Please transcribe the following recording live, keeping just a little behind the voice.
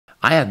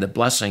I had the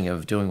blessing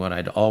of doing what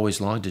I'd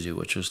always longed to do,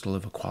 which was to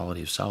live a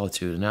quality of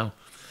solitude. And now,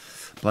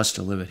 blessed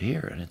to live it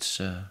here. And it's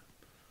a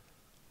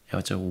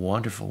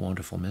wonderful,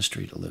 wonderful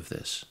mystery to live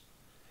this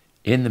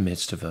in the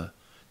midst of a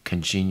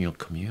congenial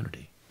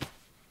community.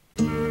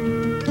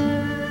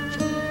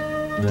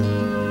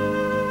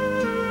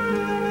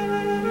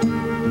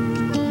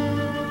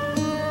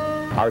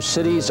 Our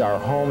cities, our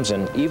homes,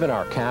 and even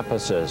our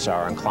campuses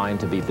are inclined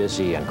to be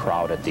busy and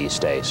crowded these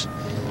days.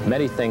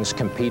 Many things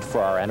compete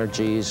for our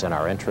energies and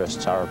our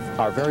interests,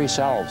 our very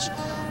selves.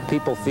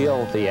 People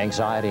feel the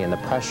anxiety and the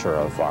pressure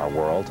of our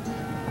world,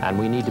 and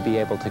we need to be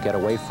able to get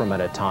away from it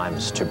at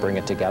times to bring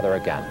it together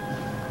again,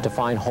 to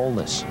find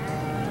wholeness.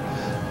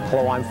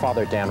 Hello, I'm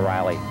Father Dan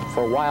Riley.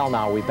 For a while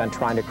now, we've been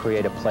trying to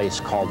create a place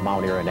called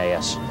Mount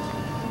Irenaeus,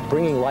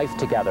 bringing life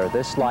together,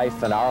 this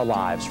life and our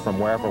lives from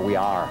wherever we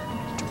are,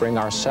 to bring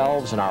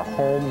ourselves and our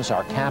homes,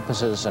 our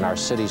campuses, and our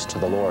cities to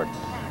the Lord,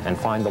 and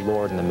find the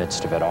Lord in the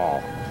midst of it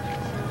all.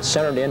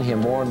 Centered in Him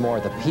more and more,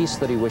 the peace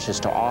that He wishes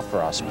to offer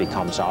us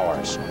becomes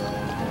ours.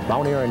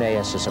 Mount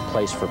Irenaeus is a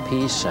place for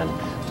peace and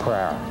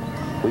prayer.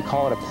 We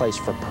call it a place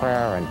for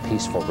prayer and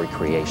peaceful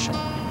recreation.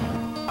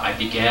 I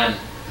began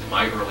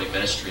my early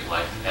ministry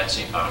life at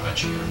St.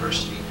 Bonaventure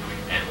University,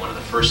 and one of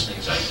the first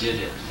things I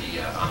did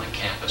on the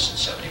campus in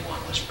 '71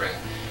 was bring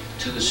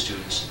to the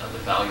students the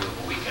value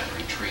of a weekend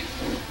retreat.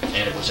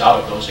 And it was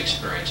out of those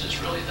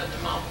experiences really that the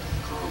mountain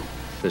grew.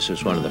 This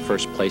was one of the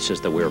first places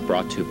that we were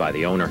brought to by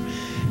the owner,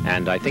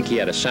 and I think he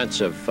had a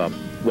sense of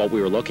what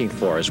we were looking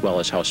for, as well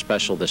as how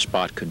special this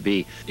spot could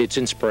be. It's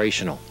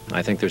inspirational.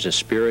 I think there's a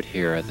spirit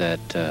here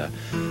that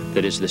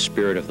is the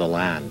spirit of the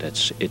land.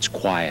 It's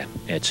quiet.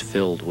 It's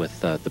filled with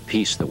the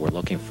peace that we're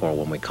looking for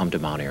when we come to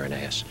Mount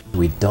Irenaeus.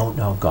 We don't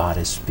know God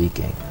is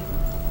speaking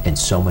in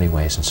so many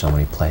ways, in so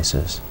many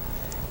places.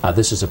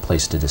 This is a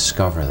place to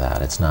discover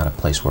that. It's not a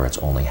place where it's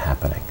only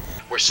happening.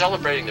 We're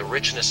celebrating the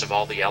richness of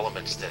all the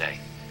elements today,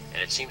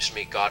 and it seems to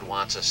me God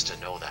wants us to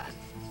know that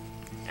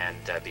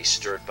and be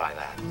stirred by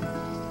that.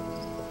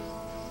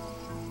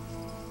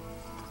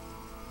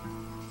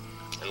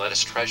 And let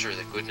us treasure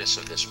the goodness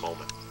of this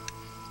moment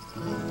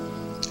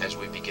as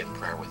we begin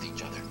prayer with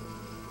each other.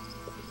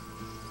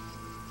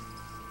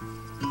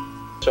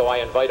 So I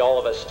invite all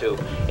of us to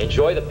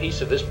enjoy the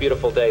peace of this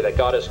beautiful day that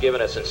God has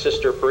given us, and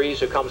Sister Breeze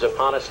who comes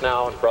upon us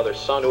now, and Brother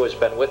Sun who has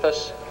been with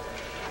us,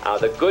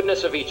 the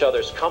goodness of each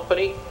other's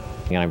company.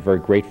 And I'm very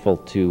grateful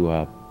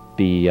to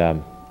be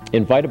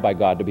invited by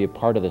God to be a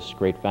part of this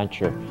great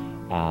venture.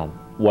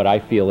 What I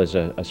feel is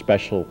a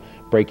special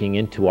breaking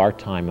into our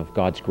time of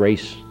God's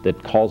grace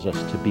that calls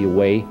us to be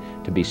away,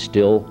 to be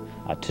still,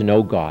 to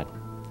know God.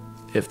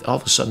 If all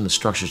of a sudden the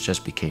structures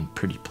just became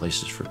pretty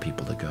places for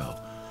people to go,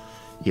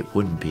 it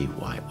wouldn't be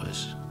why it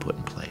was put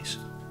in place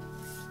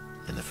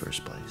in the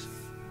first place.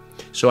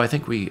 So I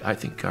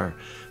think our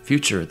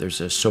future, there's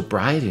a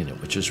sobriety in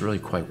it, which is really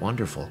quite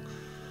wonderful,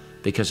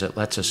 because it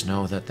lets us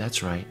know that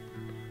that's right.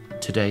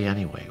 Today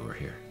anyway, we're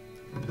here.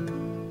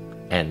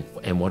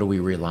 And what do we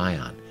rely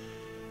on?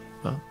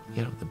 Well,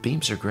 you know, the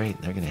beams are great,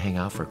 and they're going to hang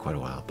out for quite a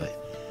while,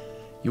 but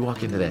you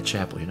walk into that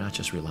chapel, you're not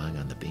just relying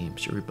on the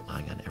beams, you're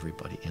relying on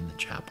everybody in the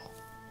chapel,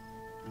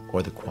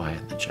 or the quiet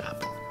in the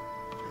chapel,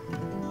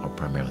 or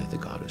primarily the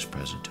God who's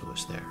present to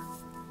us there.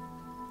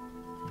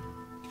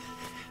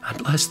 I'm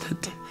blessed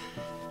that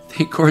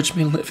they encouraged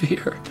me to live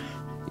here.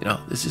 You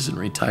know, this isn't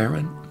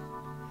retirement.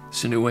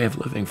 It's a new way of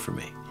living for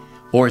me.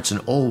 Or it's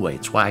an old way.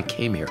 It's why I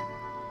came here.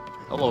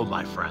 Hello,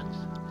 my friends.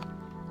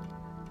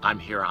 I'm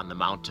here on the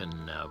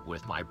mountain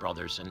with my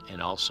brothers,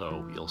 and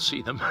also you'll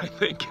see them, I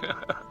think.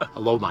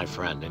 Hello, my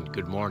friend, and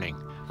good morning.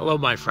 Hello,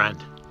 my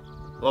friend.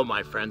 Hello,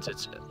 my friends.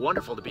 It's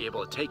wonderful to be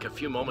able to take a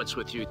few moments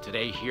with you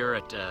today here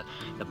at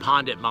the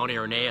pond at Mount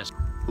Irenaeus.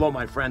 Hello,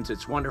 my friends.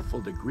 It's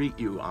wonderful to greet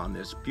you on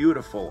this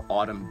beautiful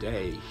autumn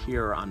day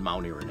here on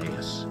Mount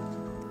Irenaeus.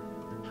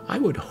 I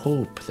would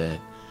hope that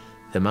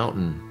the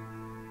mountain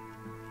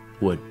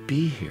would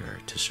be here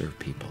to serve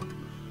people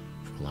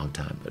for a long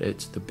time, but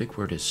the big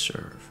word is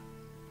serve.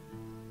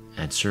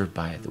 And served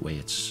by the way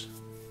it's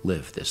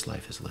lived, this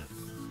life is lived.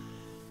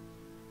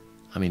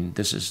 I mean,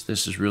 this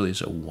is really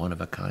a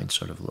one-of-a-kind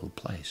sort of little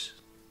place.